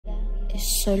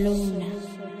es solo una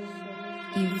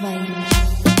y baila.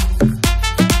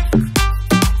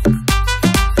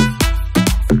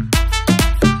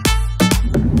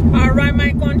 All right,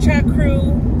 my Concha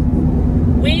crew,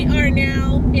 we are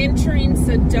now entering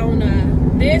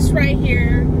Sedona. This right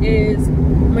here is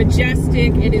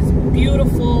majestic. It is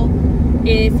beautiful.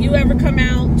 If you ever come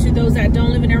out, to those that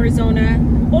don't live in Arizona,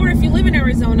 or if you live in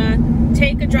Arizona,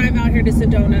 take a drive out here to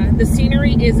Sedona. The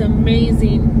scenery is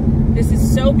amazing. This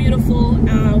is so beautiful.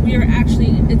 We are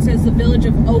actually, it says the village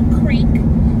of Oak Creek.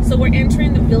 So we're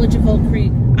entering the village of Oak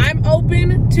Creek. I'm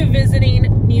open to visiting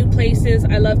new places.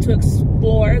 I love to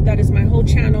explore. That is my whole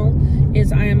channel,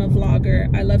 is I am a vlogger.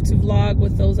 I love to vlog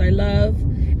with those I love.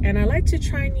 And I like to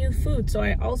try new food. So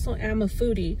I also am a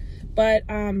foodie. But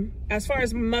as far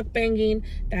as mukbanging,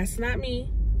 that's not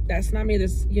me. That's not me.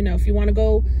 This, you know, if you want to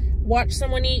go watch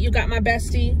someone eat, you got my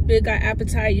bestie, Big Guy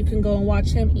Appetite. You can go and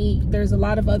watch him eat. There's a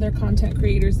lot of other content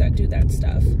creators that do that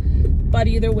stuff. But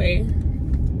either way,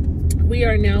 we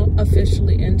are now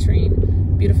officially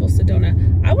entering beautiful Sedona.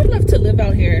 I would love to live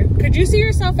out here. Could you see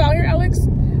yourself out here, Alex?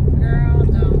 Girl,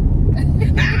 no.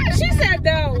 She said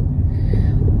no.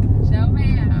 No,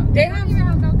 ma'am. They don't even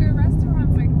have no good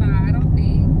restaurants like that, I don't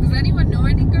think. Does anyone know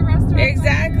any good restaurants?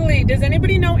 Exactly. Like does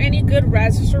anybody know any good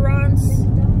restaurants?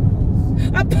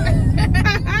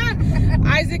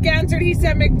 Isaac answered, he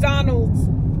said McDonald's.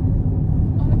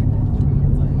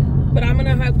 But I'm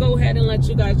gonna go ahead and let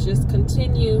you guys just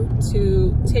continue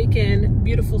to take in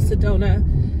beautiful Sedona.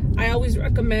 I always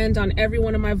recommend on every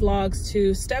one of my vlogs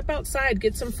to step outside,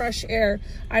 get some fresh air.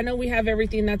 I know we have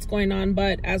everything that's going on,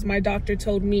 but as my doctor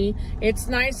told me, it's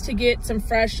nice to get some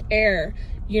fresh air.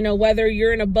 You know, whether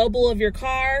you're in a bubble of your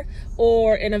car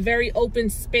or in a very open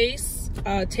space,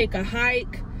 take a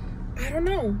hike. I don't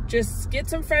know, just get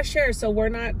some fresh air so we're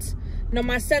not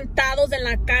nomás sentados en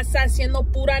la casa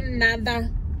haciendo pura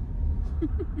nada.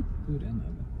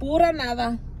 Pura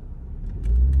nada.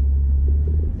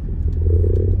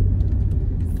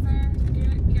 Sir,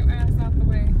 get your ass out the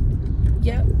way.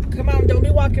 Yep, come on, don't be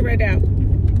walking right out.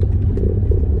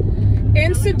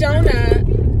 In Sedona,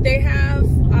 they have,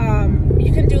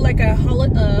 you can do like a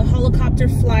helicopter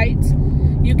flight.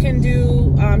 You can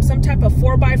do some type of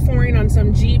 4x4ing on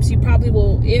some Jeeps. You probably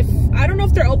will, I don't know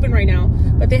if they're open right now,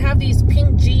 but they have these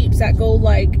pink Jeeps that go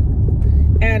like,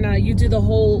 and you do the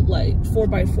whole like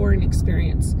 4x4ing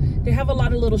experience. They have a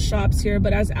lot of little shops here,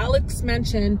 but as Alex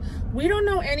mentioned, we don't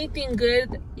know anything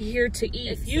good here to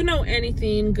eat. If you know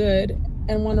anything good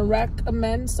and want to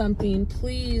recommend something,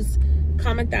 please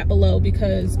comment that below,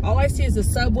 because all I see is a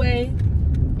Subway,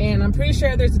 and I'm pretty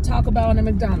sure there's a Taco Bell and a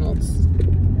McDonald's.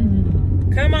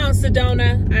 Come on,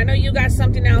 Sedona. I know you got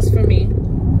something else for me.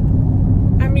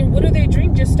 I mean, what do they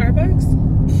drink? Just Starbucks?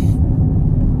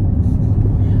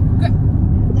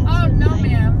 Oh, no,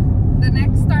 ma'am. The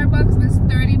next Starbucks is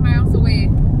 30 miles away.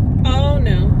 Oh,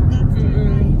 no.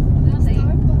 No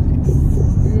Starbucks.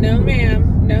 No,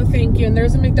 ma'am. No, thank you. And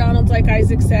there's a McDonald's, like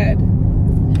Isaac said.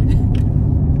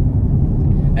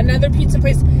 Another pizza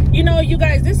place. You know, you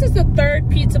guys, this is the third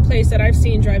pizza place that I've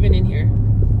seen driving in here.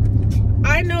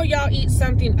 I know y'all eat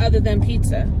something other than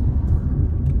pizza.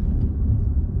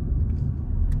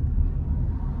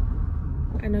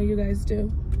 I know you guys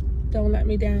do. Don't let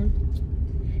me down.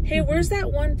 Hey, where's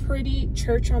that one pretty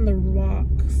church on the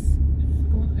rocks?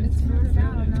 It's further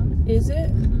down, no? Is it?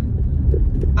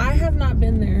 I have not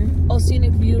been there. Oh,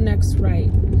 scenic view next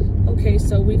right. Okay,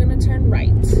 so we're gonna turn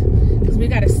right because we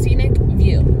got a scenic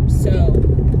view. So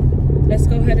let's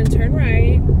go ahead and turn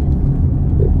right.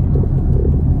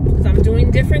 I'm doing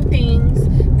different things.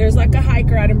 There's like a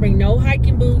hiker. I didn't bring no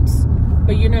hiking boots,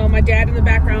 but you know, my dad in the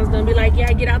background is gonna be like,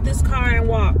 yeah, get out this car and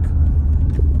walk.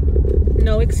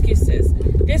 No excuses.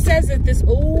 This says that this,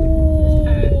 oh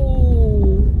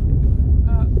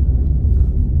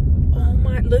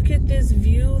my, look at this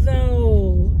view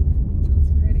though.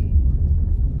 It's pretty.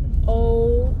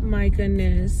 Oh my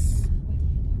goodness.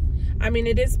 I mean,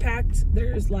 it is packed.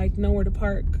 There's like nowhere to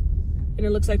park, and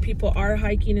it looks like people are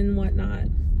hiking and whatnot.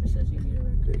 It says you need a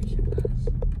recreation pass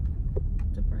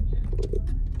to park here.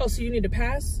 Oh, so you need a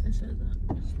pass? It says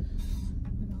that.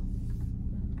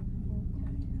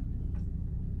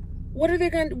 What are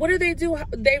they gonna, what do? They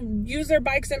use their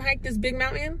bikes and hike this big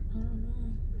mountain? I don't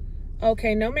know.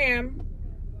 Okay, no ma'am.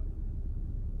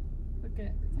 Look at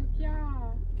it. It's like,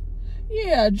 yeah.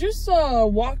 Yeah, just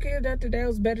walk it out today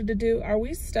was better to do. Are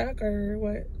we stuck or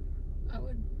what? I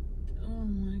would, oh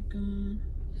my God.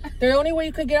 The only way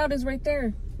you could get out is right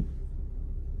there.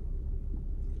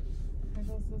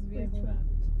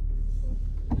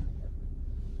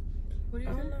 What do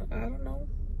you think? I don't know.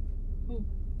 Who?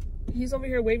 He's over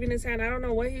here waving his hand. I don't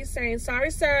know what he's saying.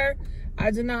 Sorry, sir.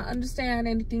 I did not understand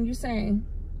anything you're saying.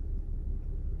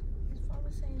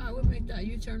 I would make that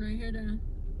U-turn right here then.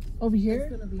 Over here?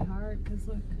 It's gonna be hard because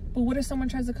look. But what if someone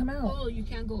tries to come out? Oh, you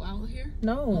can't go out here?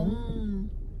 No. Oh.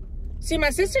 See,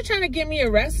 my sister trying to get me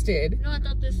arrested. No, I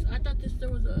thought there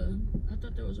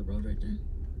was a road right there.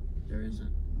 There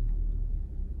isn't.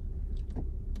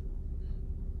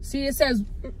 See, it says,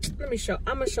 let me show.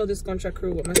 I'm gonna show this Concha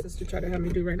crew what my sister tried to have me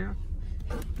do right now.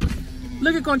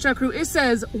 Look at Concha crew. It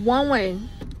says one way,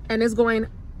 and it's going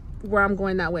where I'm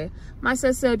going that way. My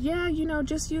sis said, yeah, you know,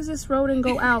 just use this road and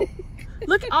go out.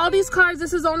 Look at all these cars.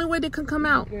 This is the only way they can come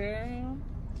out. Girl.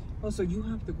 Oh, so you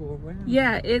have to go around.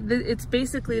 Yeah, it's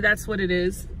basically, that's what it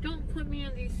is. Don't put me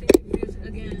on these things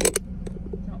again.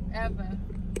 Don't ever.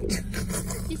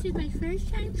 This is my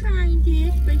first time trying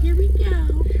this, but here we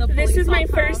go. This is my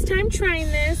first time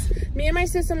trying this. Me and my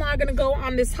sister-in-law are gonna go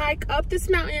on this hike up this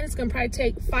mountain. It's gonna probably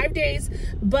take 5 days,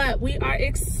 but we are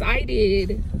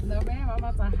excited. No, ma'am, I'm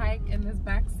about to hike in this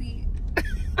back seat.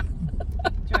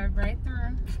 Drive right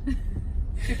through.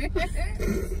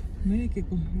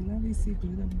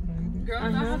 Girl,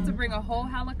 I have to bring a whole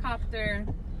helicopter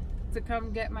to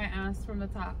come get my ass from the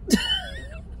top.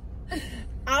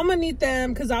 I'm gonna need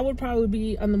them because I would probably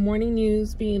be on the morning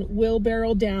news being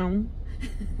wheelbarrow down.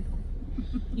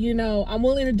 You know, I'm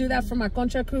willing to do that for my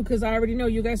Concha crew because I already know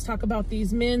you guys talk about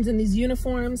these men's and these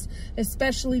uniforms,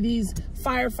 especially these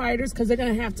firefighters, because they're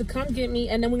gonna have to come get me,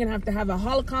 and then we're gonna have a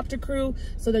helicopter crew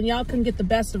so then y'all can get the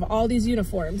best of all these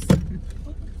uniforms.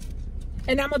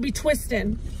 And I'm gonna be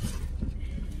twisting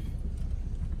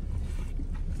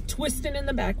in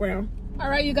the background. All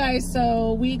right, you guys,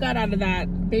 so we got out of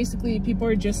that. Basically, people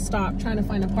are just stopped trying to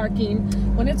find a parking.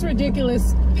 When it's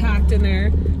ridiculous packed in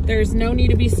there, there's no need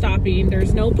to be stopping.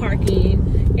 There's no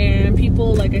parking. And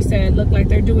people, like I said, look like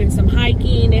they're doing some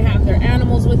hiking. They have their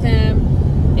animals with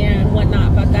them and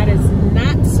whatnot. But that is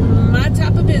not my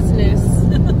type of business.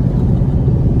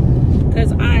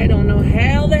 Because I don't know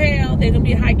how the hell they're going to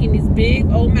be hiking these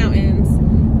big old mountains.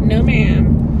 No,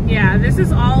 ma'am. Yeah, this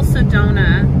is all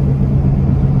Sedona.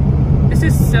 This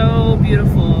is so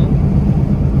beautiful.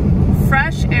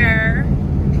 Fresh air,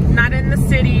 not in the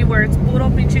city where it's puro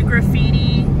pinche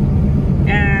graffiti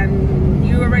and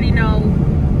you already know,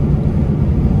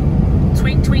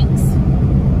 tweaks.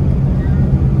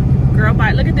 Girl,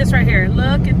 bye. Look at this right here.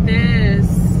 Look at this.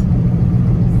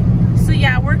 So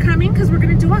yeah, we're coming because we're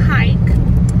gonna do a hike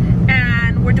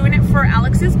and we're doing it for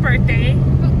Alex's birthday.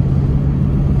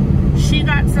 She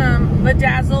got some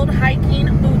bedazzled hiking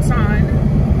boots on.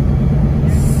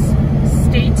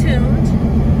 Stay tuned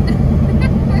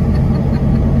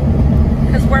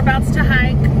because we're about to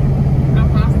hike. I'm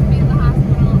about to be in the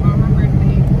hospital on my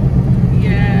birthday.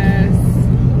 Yes.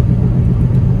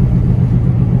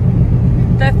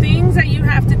 The things that you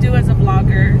have to do as a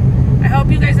vlogger, I hope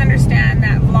you guys understand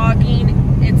that vlogging,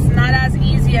 it's not as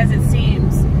easy as it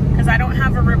seems because I don't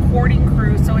have a recording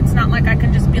crew, so it's not like I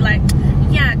can just be like,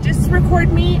 yeah, just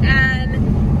record me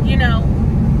and, you know,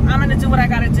 I'm gonna do what I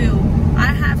gotta do.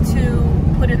 I have to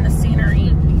put in the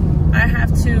scenery. I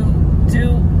have to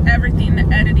do everything, the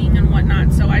editing and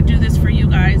whatnot. So I do this for you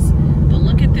guys. But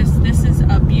look at this. This is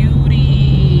a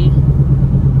beauty.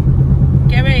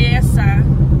 Qué belleza.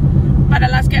 Para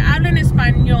las que hablan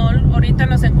español, ahorita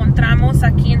nos encontramos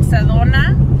aquí en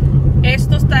Sedona.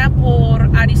 Esto está por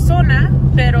Arizona,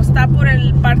 pero está por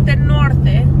el parte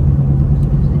norte.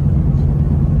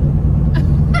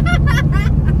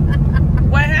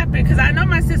 What happened? Because I know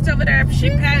my sister over there, she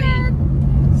petty.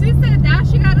 She said now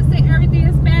she gotta say everything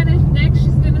in Spanish. Next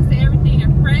she's gonna say everything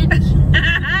in French.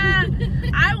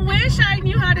 I wish I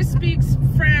knew how to speak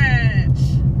French.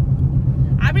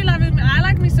 I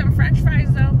like me some French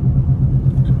fries though.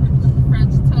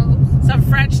 French toast. Some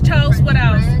French toast. French what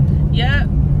else? bread. Yep.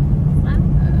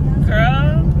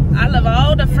 Girl, I love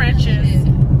all the Frenches.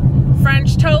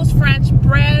 French toast, French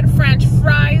bread, French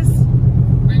fries.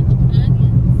 French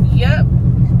onions. Yep.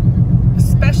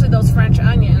 Especially those French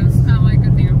onions. Sound like a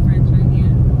damn French onion.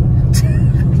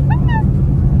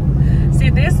 See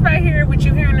this right here, what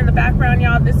you're hearing in the background,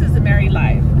 y'all, this is a married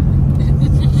life.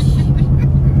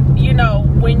 You know,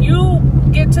 when you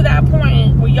get to that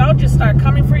point where y'all just start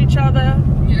coming for each other.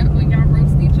 Yeah, when y'all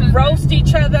roast each other. Roast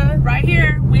each other. Right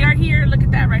here. We are here. Look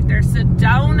at that right there.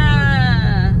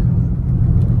 Sedona.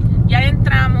 Ya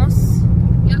entramos.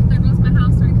 Yep, there goes my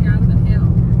house right there on the hill.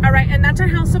 All right, and that's our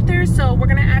house up there. So we're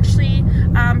going to actually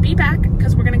be back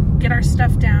because we're going to get our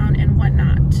stuff down and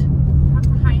whatnot. Have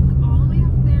to hike all the way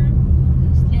up there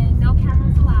and no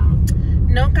cameras allowed.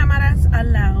 No cameras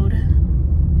allowed.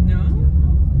 No?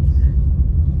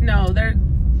 No,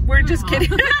 we're just kidding.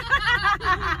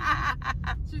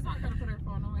 She's not going to put her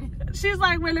phone away. She's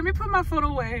like, wait, let me put my phone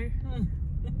away.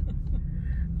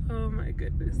 Oh my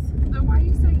goodness. So why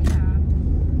you say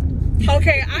yeah?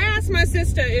 Okay, I asked my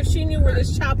sister if she knew where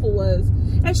this chapel was.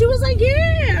 And she was like,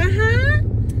 yeah,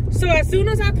 So as soon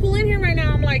as I pull in here right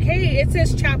now, I'm like, hey, it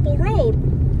says Chapel Road.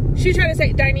 She tried to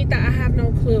say, Dianita, I have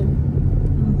no clue.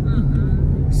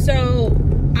 So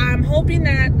I'm hoping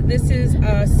that this is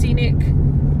a scenic,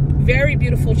 very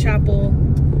beautiful chapel.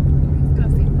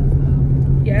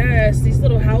 Yes, these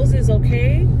little houses,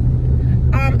 okay?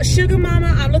 Sugar mama,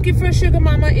 I'm looking for a sugar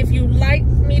mama. If you like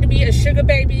me to be a sugar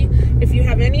baby, if you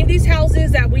have any of these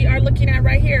houses that we are looking at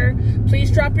right here, please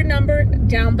drop your number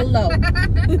down below. Drop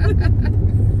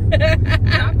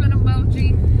an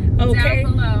emoji Okay.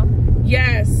 down below.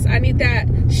 Yes, I need that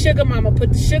sugar mama.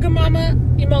 Put the sugar mama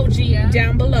emoji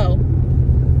down below.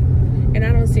 And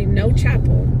I don't see no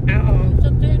chapel at all. It's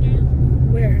up there,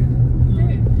 dude. Where?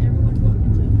 There. Everyone's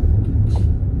walking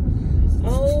to.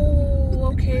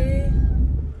 Oh, okay.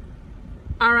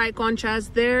 All right,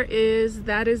 Conchas,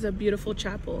 that is a beautiful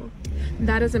chapel.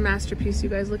 That is a masterpiece, you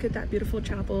guys. Look at that beautiful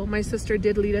chapel. My sister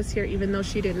did lead us here even though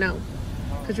she didn't know.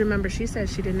 Because remember, she said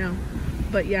she didn't know.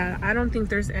 But yeah, I don't think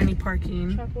there's any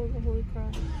parking. Chapel of the Holy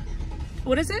Cross.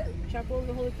 What is it? Chapel of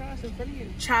the Holy Cross in front of you.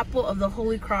 Chapel of the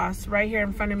Holy Cross right here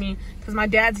in front of me. Because my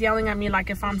dad's yelling at me like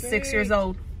if I'm 6 years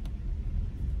old.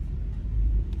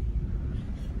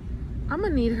 I'm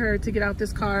going to need her to get out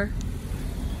this car.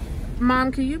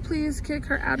 Mom, can you please kick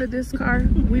her out of this car?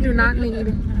 We do not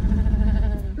need.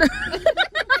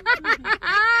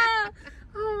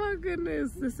 Oh my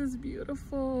goodness, this is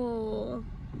beautiful.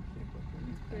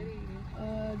 Do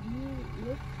you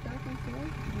look back and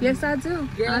forth? Yes, I do.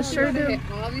 Girl, I sure do.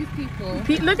 All these people.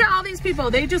 Look at all these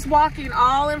people. They just walking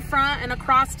all in front and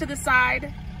across to the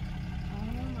side. Oh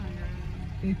my god.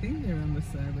 They think they're on the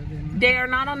side, but they're not. They are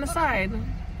not on the side.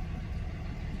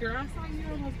 Girl, I saw you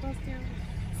almost bust down.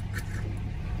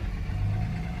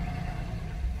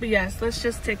 But yes, let's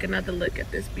just take another look at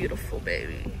this beautiful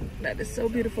baby. That is so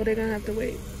beautiful. They're gonna have to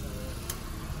wait.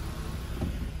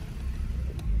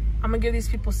 I'm gonna give these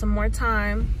people some more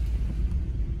time.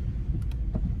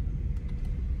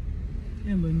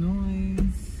 Illinois,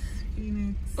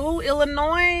 Phoenix. Oh,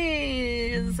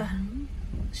 Illinois.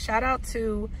 Shout out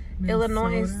to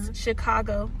Illinois,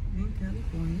 Chicago. In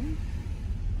California.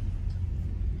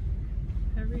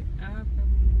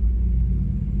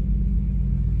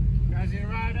 Guys, you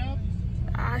ride up?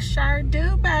 I sure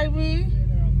do, baby.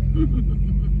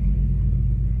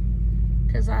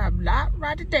 Cause I'm not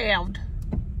writing down.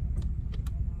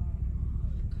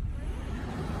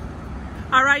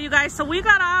 All right, you guys, so we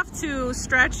got off to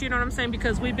stretch, you know what I'm saying?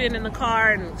 Because we've been in the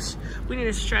car and we need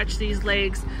to stretch these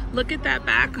legs. Look at that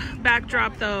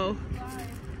backdrop though.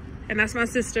 And that's my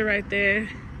sister right there.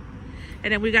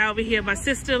 And then we got over here my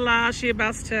sister-in-law. She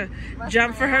about to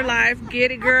jump for her life.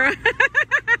 Get it, girl.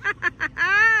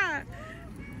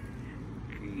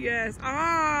 Yes.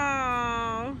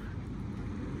 Oh.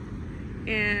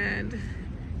 And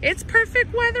it's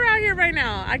perfect weather out here right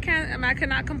now. I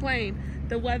cannot complain.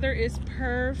 The weather is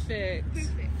perfect.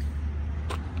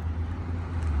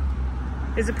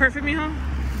 Is it perfect, mijo?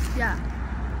 Yeah.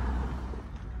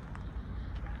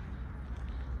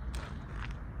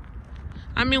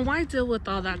 I mean, why deal with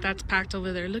all that? That's packed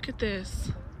over there. Look at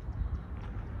this.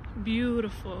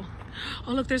 Beautiful.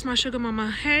 Oh, look, there's my sugar mama.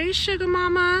 Hey, sugar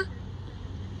mama.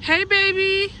 Hey,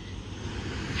 baby.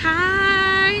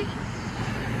 Hi.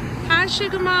 Hi,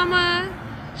 sugar mama.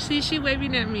 See, she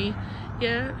waving at me.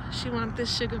 Yeah, she wants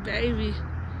this sugar baby.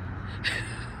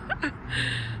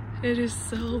 It is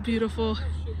so beautiful.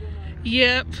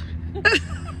 Yep.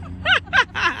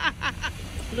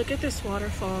 Look at this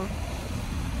waterfall.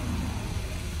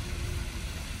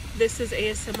 This is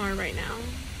ASMR right now.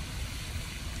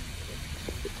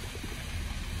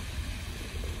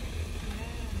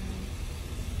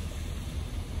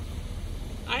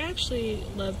 I actually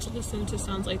love to listen to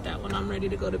sounds like that when I'm ready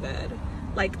to go to bed.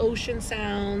 Like ocean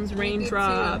sounds,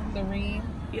 raindrop. The rain.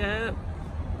 Yep.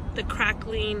 The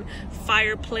crackling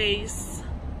fireplace.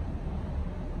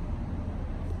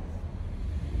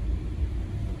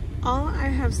 All I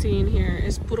have seen here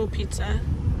is puro pizza.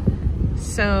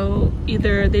 So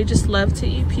either they just love to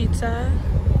eat pizza,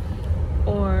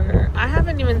 or I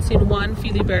haven't even seen one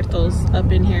Filiberto's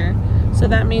up in here. So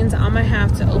that means I'm gonna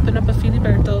have to open up a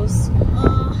Filiberto's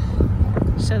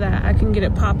so that I can get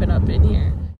it popping up in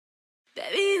here.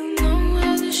 Baby, you know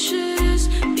how this shit is.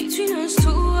 Between us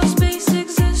two, our space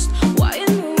exists. Why in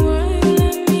the world you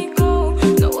let me go?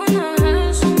 Knowing I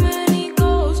had so many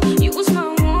goals. You was my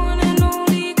one and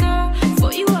only girl.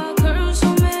 For you I curved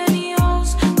so many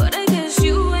holes. But I guess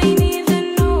you ain't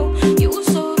even know. You were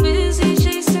so busy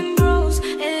chasing bro.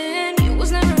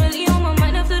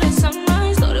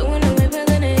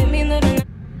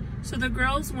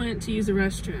 consent to use the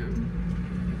restroom.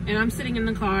 And I'm sitting in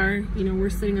the car, you know, we're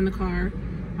sitting in the car.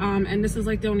 And this is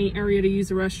like the only area to use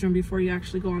the restroom before you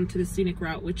actually go onto the scenic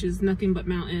route, which is nothing but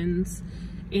mountains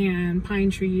and pine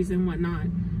trees and whatnot.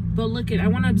 But look I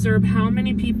want to observe how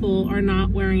many people are not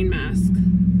wearing masks.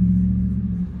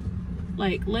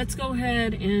 Like, let's go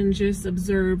ahead and just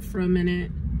observe for a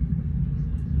minute.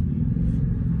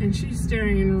 And she's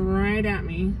staring right at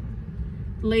me.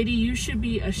 Lady, you should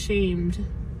be ashamed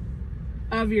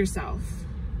of yourself.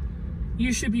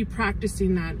 You should be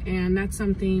practicing that, and that's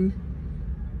something,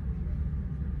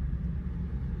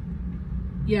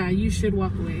 yeah, you should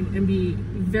walk away and be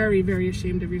very, very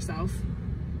ashamed of yourself.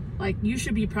 Like, you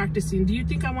should be practicing. Do you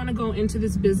think I want to go into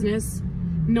this business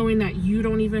knowing that you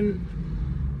don't even,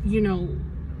 you know,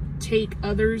 take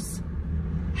others'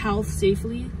 health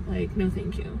safely? Like, no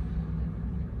thank you.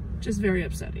 Just very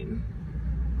upsetting.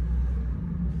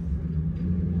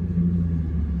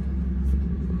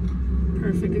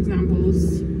 Perfect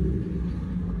examples.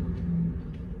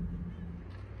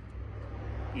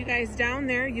 You guys, down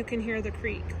there you can hear the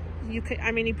creek. You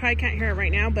probably can't hear it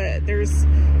right now, but there's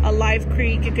a live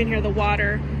creek. You can hear the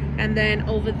water. And then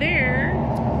over there,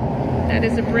 that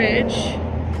is a bridge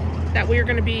that we're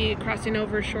going to be crossing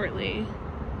over shortly.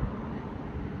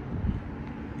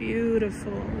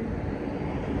 Beautiful.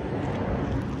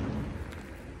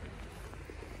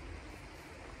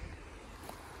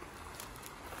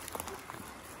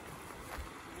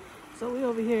 So we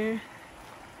over here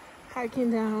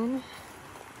hiking down,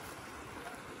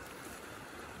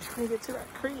 trying to get to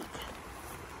that creek.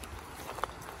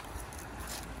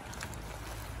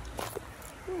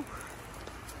 Whew.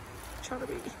 Try to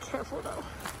be careful though.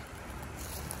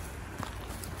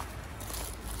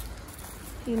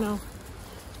 You know.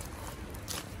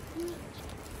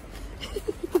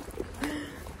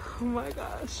 Oh my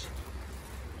gosh.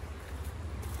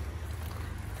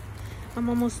 I'm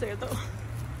almost there though.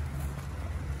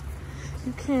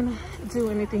 You can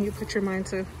do anything you put your mind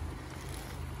to.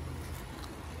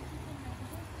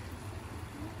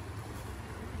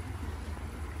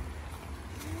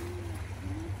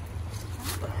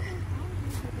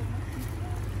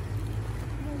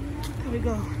 There we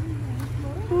go.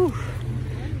 Whew.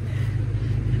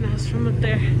 And that was from up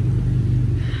there.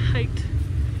 Hiked.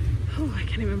 Oh, I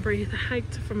can't even breathe. I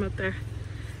hiked from up there.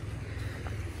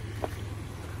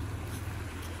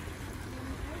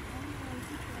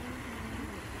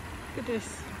 Look at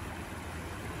this.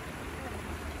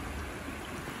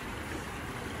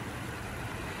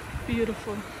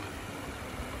 Beautiful.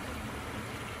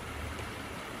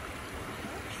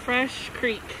 Fresh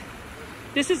Creek.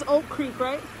 This is Oak Creek,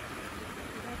 right?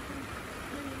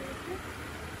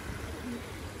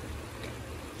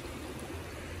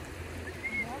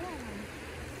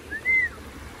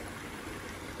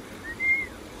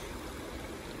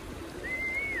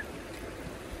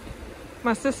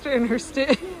 My sister and her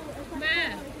stick.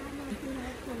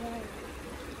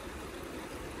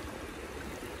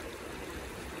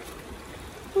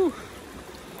 Whew.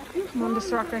 I'm on this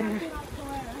rock right here.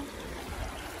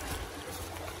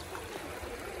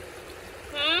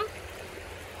 Huh?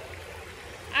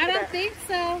 I don't think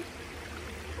so.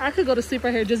 I could go to sleep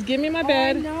right here. Just give me my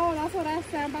bed. No, that's what I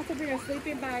said. I'm about to bring a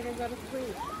sleeping bag and go to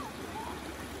sleep.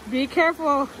 Be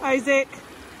careful, Isaac.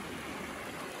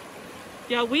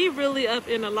 Yeah, we really up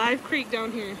in a live creek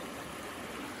down here.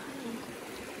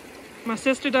 My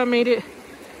sister done made it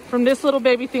from this little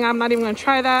baby thing. I'm not even gonna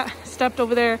try that. Stepped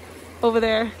over there, over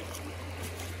there.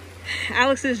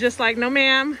 Alex is just like, no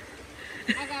ma'am.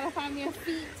 I gotta find me a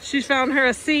seat. She found her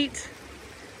a seat.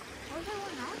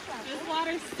 This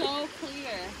water's so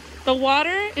clear. The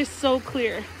water is so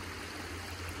clear.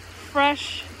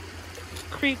 Fresh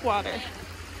creek water.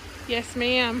 Yes,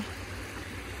 ma'am.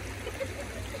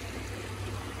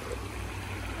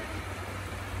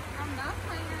 I'm not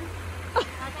playing.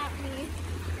 I got me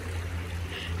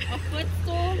a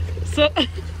footstool. So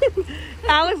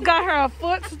Alex got her a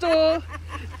footstool.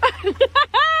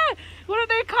 What are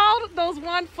they called? Those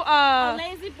one A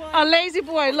lazy boy. a lazy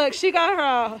boy. Look, she got her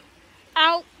a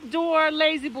outdoor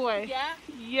lazy boy. Yeah.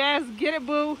 Yes, get it,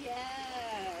 boo. Yes.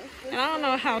 And I don't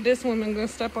know how this woman gonna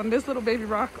step on this little baby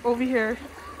rock over here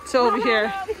to over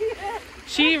here.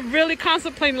 She really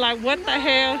contemplating like, what the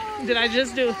hell did I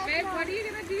just do? Babe, what are you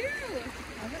gonna do?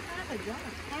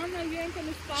 I don't know. You ain't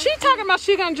gonna stop. She talking about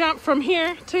she gonna jump from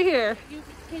here to here.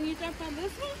 Can you jump on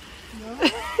this one?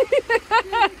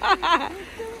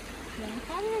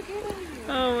 How did I get on here?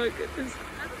 Oh my goodness.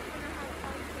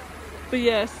 But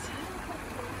yes,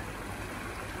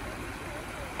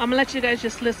 I'm gonna let you guys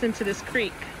just listen to this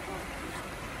creek.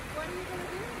 What are you gonna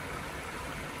do?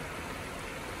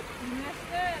 You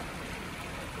messed up.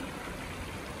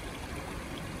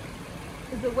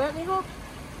 wet, mijo?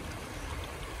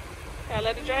 Yeah,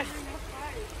 let it dry.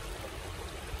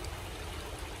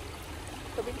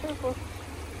 So be careful.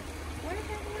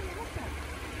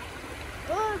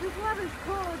 Oh, this water's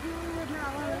cold. You would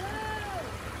not want it.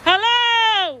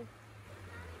 Hello?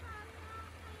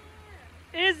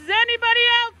 Is anybody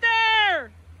out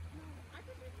there?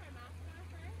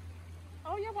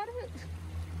 Oh yeah, why do we?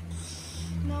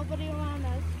 Nobody around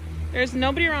us. There's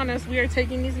nobody around us. We are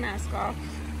taking these masks off.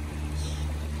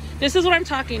 This is what I'm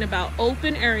talking about.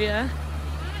 Open area.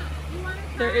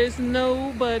 There is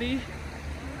nobody.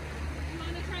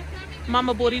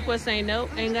 Mama Boricua saying nope,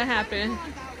 ain't gonna happen.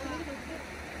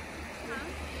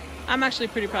 I'm actually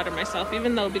pretty proud of myself,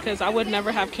 even though because I would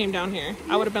never have came down here.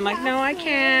 I would have been like, no, I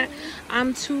can't.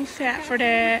 I'm too fat for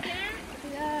that.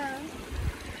 Yeah.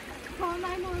 Call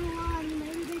 911.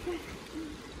 Maybe they can.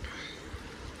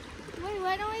 Wait,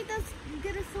 why don't we just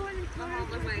get a sword and throw it?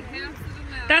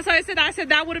 That's why I said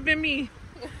that would have been me.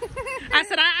 I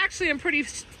said I actually am pretty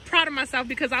proud of myself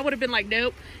because I would have been like,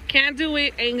 nope, can't do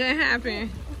it, ain't gonna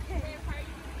happen.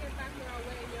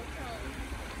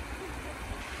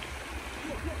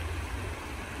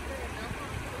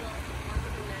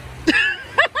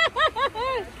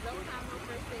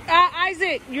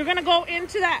 Isaac, you're gonna go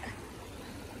into that.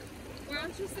 Why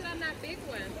don't you sit on that big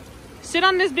one? Sit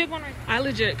on this big one right. I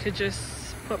legit could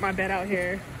just put my bed out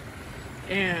here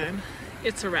and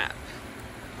it's a wrap.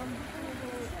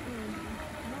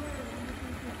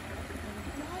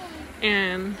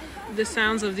 And the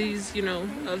sounds of these, you know,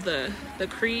 of the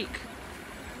creek.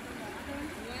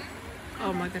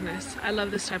 Oh my goodness, I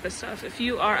love this type of stuff. If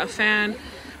you are a fan,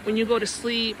 when you go to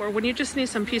sleep or when you just need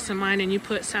some peace of mind and you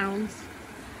put sounds,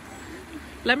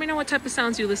 let me know what type of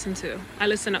sounds you listen to. I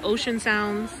listen to ocean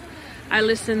sounds. I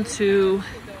listen to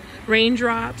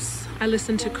raindrops. I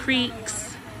listen to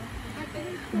creeks,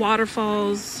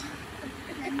 waterfalls.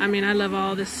 I mean, I love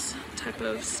all this type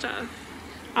of stuff.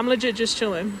 I'm legit just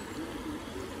chilling.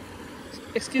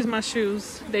 Excuse my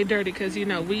shoes. They dirty because, you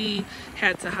know, we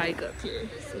had to hike up here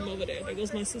from over there. There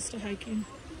goes my sister hiking.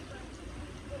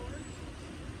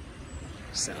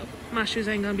 So my shoes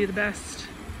ain't gonna be the best.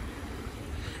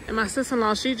 And my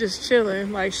sister-in-law, she just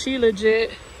chilling. Like, she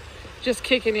legit just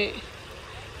kicking it.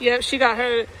 Yep, she got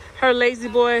her lazy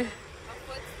boy.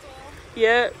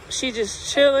 Yep, she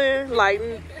just chilling. Like,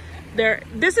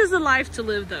 this is the life to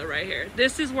live though right here.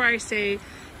 This is where I say,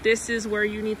 this is where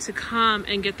you need to come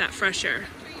and get that fresh air.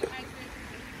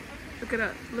 Look it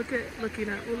up. Looking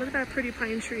up. Well, look at that pretty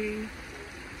pine tree.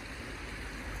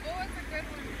 Oh, it's a good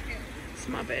one. It's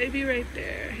my baby right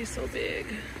there. He's so big.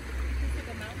 It's like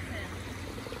a mountain.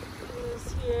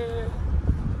 He's here.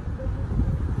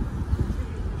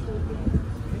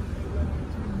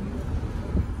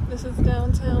 This is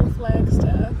downtown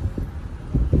Flagstaff.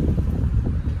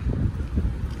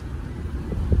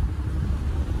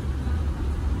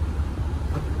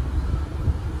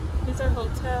 These are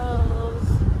hotels.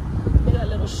 They got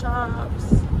little shops.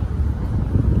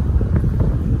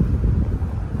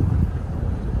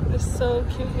 It's so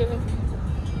cute here.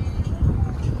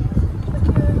 Look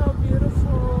at how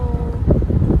beautiful.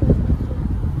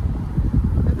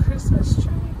 The Christmas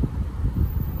tree.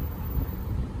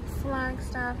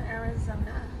 Flagstaff,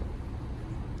 Arizona.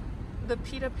 The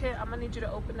pita pit, I'm gonna need you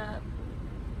to open up.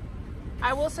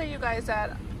 I will say, you guys,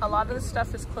 that a lot of the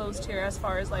stuff is closed here as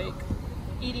far as like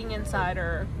eating inside,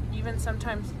 or even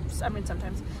sometimes,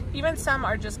 even some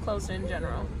are just closed in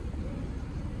general.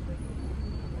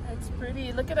 It's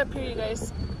pretty. Look it up here, you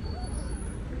guys.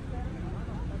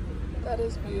 That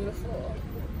is beautiful.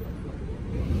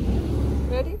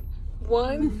 Ready?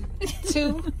 1,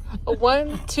 2,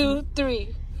 1, 2,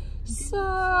 3.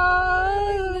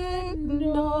 Silent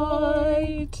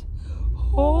night,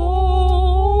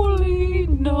 holy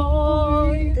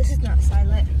night. This is not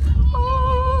silent.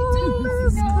 All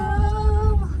is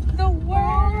calm, the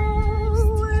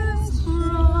world is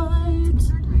bright.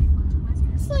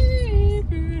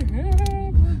 Sleep in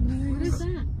heaven. What is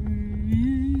that?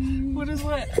 What is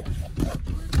what?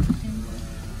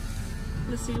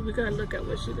 Let's see, we gotta look at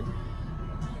what she did.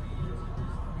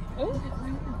 Oh.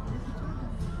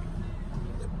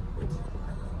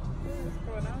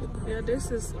 Yeah,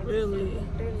 this is really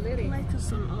like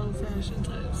some old-fashioned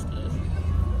type stuff.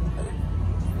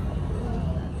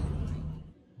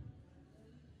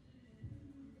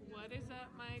 What is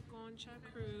up, my Concha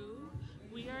crew?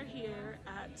 We are here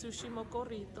at Sushi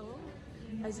Mocorrito.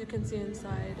 As you can see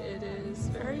inside, it's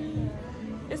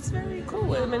very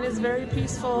cool. I mean, it's very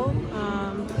peaceful.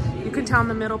 You can tell in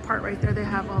the middle part right there, they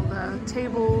have all the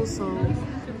tables, so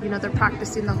you know they're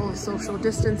practicing the whole social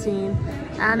distancing,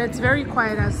 and it's very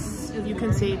quiet as you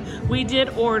can see. We did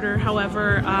order,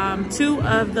 however, 2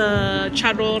 of the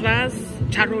charolas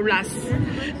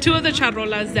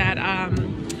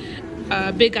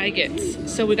that Big Guy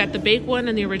gets. So we got the baked one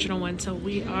and the original one. So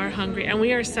we are hungry and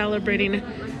we are celebrating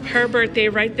her birthday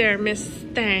right there, Miss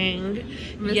Thang.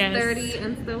 Miss Yes. 30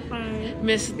 and still fine.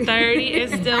 Miss 30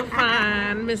 is still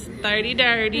fine. Miss 30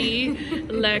 Dirty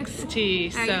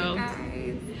Lextee. So,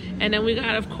 and then we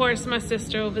got, of course, my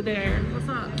sister over there. What's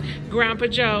up? Grandpa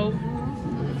Joe.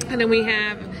 And then we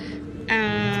have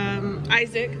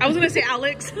Isaac. I was gonna say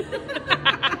Alex.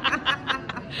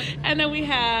 And then we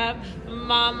have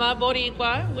Mama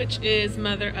Boricua, which is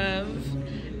mother of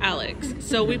Alex.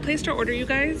 So we placed our order, you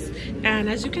guys. And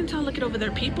as you can tell, look at over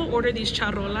there. People order these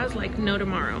charolas like no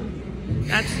tomorrow.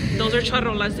 Those are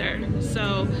charolas there.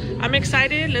 So I'm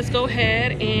excited. Let's go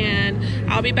ahead and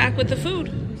I'll be back with the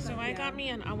food. So I got me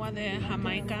an agua de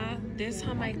Jamaica. This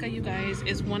Jamaica, you guys,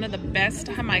 is one of the best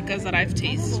Jamaicas that I've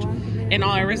tasted in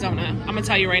all Arizona. I'm gonna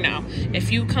tell you right now.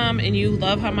 If you come and you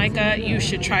love Jamaica, you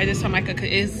should try this Jamaica because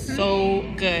it's so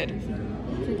good.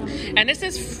 And this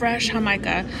is fresh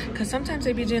Jamaica because sometimes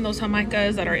they be doing those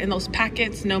Jamaicas that are in those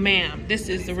packets. No, ma'am. This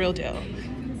is the real deal.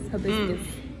 You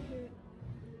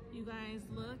guys,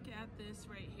 look at this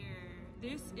right here.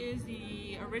 This is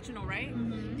the original, right?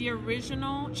 The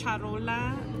original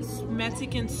charola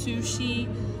Mexican sushi.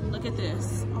 Look at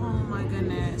this. Oh my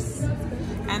goodness.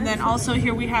 And then also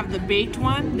here we have the baked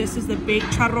one. This is the baked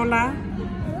charola.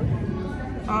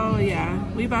 Oh yeah,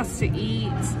 we about to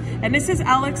eat. And this is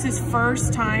Alex's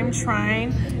first time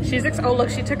trying. She's oh look,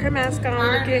 she took her mask on.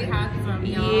 Look at,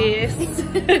 yes.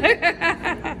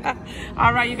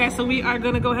 All right, you guys. So we are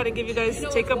gonna go ahead and give you guys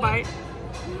take a bite.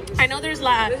 I know there's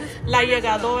la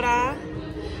llegadora.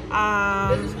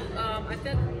 I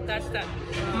think that's that.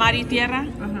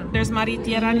 Maritierra. There's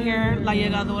Maritierra in here. La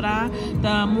llegadora.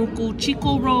 The mucu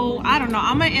chico roll. I don't know.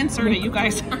 I'm gonna insert it, you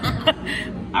guys.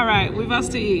 All right, we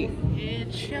about to eat.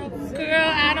 Get your girl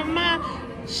out of my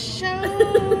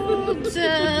shoulders.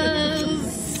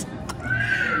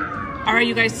 All right,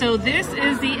 you guys, so this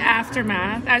is the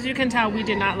aftermath. As you can tell, we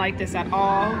did not like this at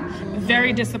all.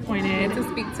 Very disappointed. To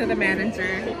speak to the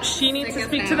manager. She needs to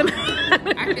speak to the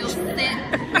manager. I feel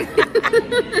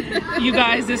sick. You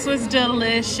guys, this was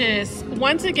delicious.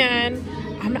 Once again,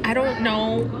 I don't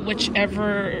know what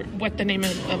the name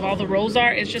of all the rolls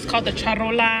are. It's just called the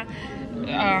charola.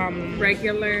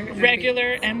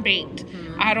 Regular and baked.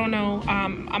 I don't know.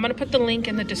 I'm gonna put the link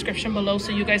in the description below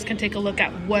so you guys can take a look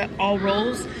at what all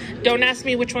rolls. Don't ask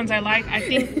me which ones I like. I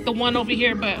think the one over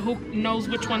here, but who knows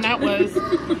which one that was.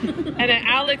 And then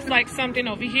Alex likes something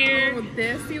over here. Oh,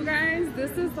 this, you guys,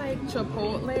 this is like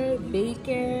chipotle,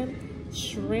 bacon,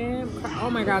 shrimp.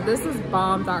 Oh my god, this is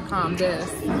bomb.com. This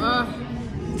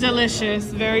delicious,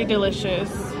 very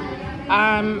delicious.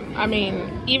 I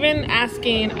mean, even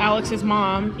asking Alex's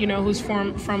mom, you know, who's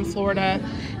from Florida,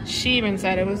 she even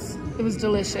said it was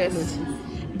delicious.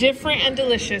 Different and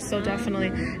delicious, so definitely.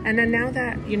 And then now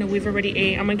that, you know, we've already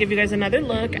ate, I'm gonna give you guys another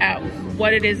look at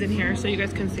what it is in here so you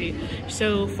guys can see.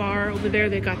 So far over there,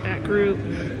 they got that group.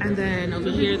 And then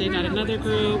over here, they got another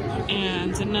group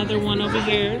and another one over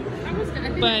here.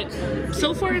 But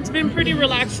so far, it's been pretty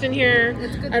relaxed in here.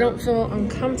 I don't feel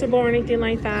uncomfortable or anything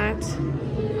like that.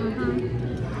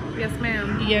 Yes,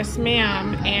 ma'am. Yes,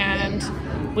 ma'am.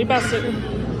 And we about to...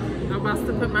 I'm about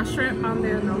to put my shrimp on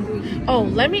there. Oh,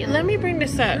 let me bring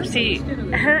this up. See,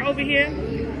 her over here.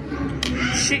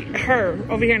 Her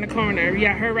over here in the corner.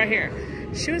 Yeah, her right here.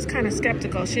 She was kind of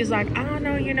skeptical. She's like, I don't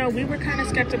know, you know, we were kind of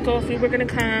skeptical if we were going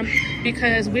to come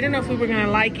because we didn't know if we were going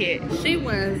to like it. She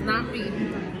was, not me.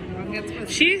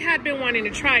 She had been wanting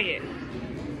to try it.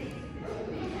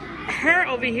 Her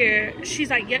over here, she's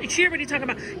like, yeah, she already talking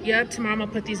about, yep, tomorrow I'm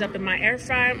gonna put these up in my air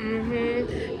fryer.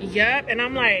 Yep. And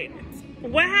I'm like,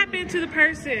 what happened to the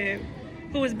person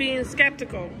who was being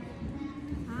skeptical?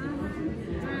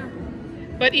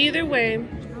 But either way,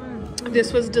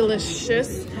 this was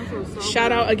delicious.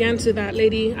 Shout out again to that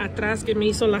lady atrás que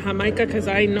me hizo la Jamaica, because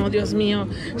I know, Dios mío.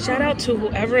 Shout out to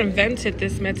whoever invented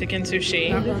this Mexican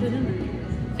sushi.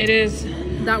 It is.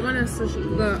 That one is sushi.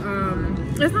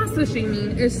 It's not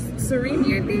sashimi. It's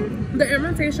surimi, I think. The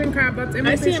imitation crab. That's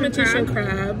imitation, I see imitation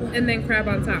crab. And then crab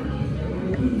on top.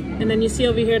 And then you see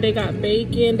over here they got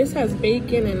bacon. This has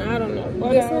bacon and I don't know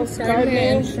what else.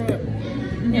 Garnish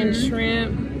and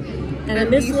shrimp. And then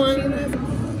this one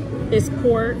is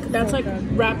pork. That's like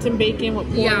wrapped in bacon with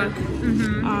pork. Yeah.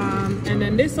 And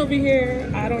then this over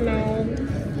here, I don't know.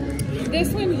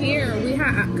 This one here, we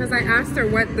had, because I asked her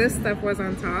what this stuff was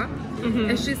on top.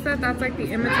 And she said that's like the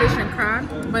imitation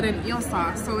crab, but in eel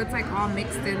sauce. So it's like all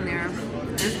mixed in there.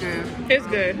 It's good. It's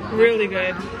good, really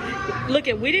good. Look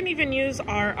at, we didn't even use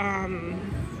our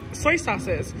soy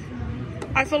sauces.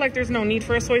 I feel like there's no need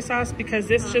for a soy sauce because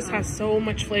this just has so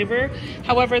much flavor.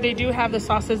 However, they do have the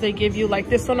sauces they give you, like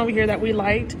this one over here that we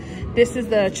liked. This is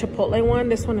the Chipotle one.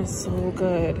 This one is so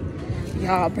good.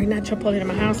 Y'all, bring that Chipotle to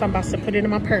my house. I'm about to put it in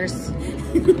my purse.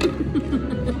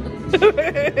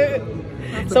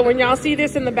 So when y'all see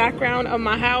this in the background of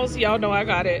my house, y'all know I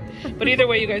got it. But either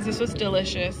way, you guys, this was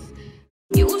delicious.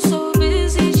 You were so